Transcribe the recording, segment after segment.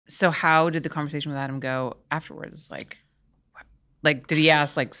So how did the conversation with Adam go afterwards? Like did he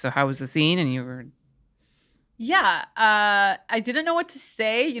ask like, so how was the scene? And you were... Yeah, I didn't know what to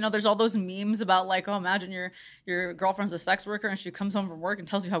say. You know, there's all those memes about like, oh, imagine your girlfriend's a sex worker and she comes home from work and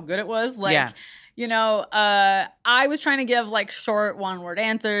tells you how good it was. Like, you know, I was trying to give like short one-word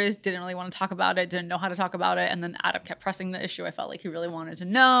answers, didn't really want to talk about it, didn't know how to talk about it. And then Adam kept pressing the issue. I felt like he really wanted to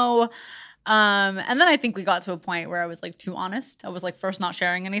know. And then I think we got to a point where I was like too honest. I was like first not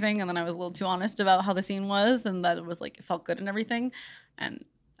sharing anything. And then I was a little too honest about how the scene was and that it was like, it felt good and everything. And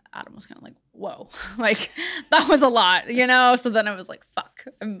Adam was kind of like, whoa, like that was a lot, you know? So then I was like, fuck,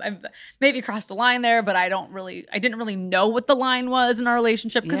 I maybe crossed the line there, but I didn't really know what the line was in our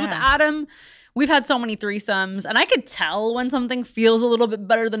relationship. Because with Adam, we've had so many threesomes and I could tell when something feels a little bit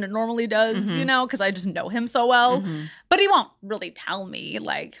better than it normally does, you know, because I just know him so well. But he won't really tell me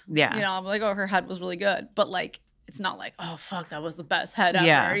like, you know, I'm like, oh, her head was really good. But like, it's not like, oh, fuck, that was the best head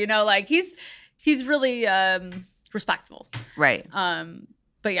ever. You know, like he's really respectful. Right.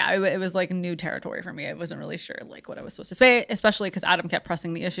 But yeah, it was like new territory for me. I wasn't really sure like what I was supposed to say, especially because Adam kept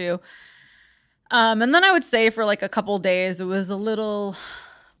pressing the issue. And then I would say for like a couple days, it was a little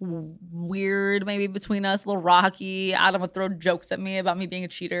weird maybe between us, a little rocky. Adam would throw jokes at me about me being a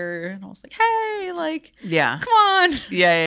cheater. And I was like, hey, like, come on. Yeah.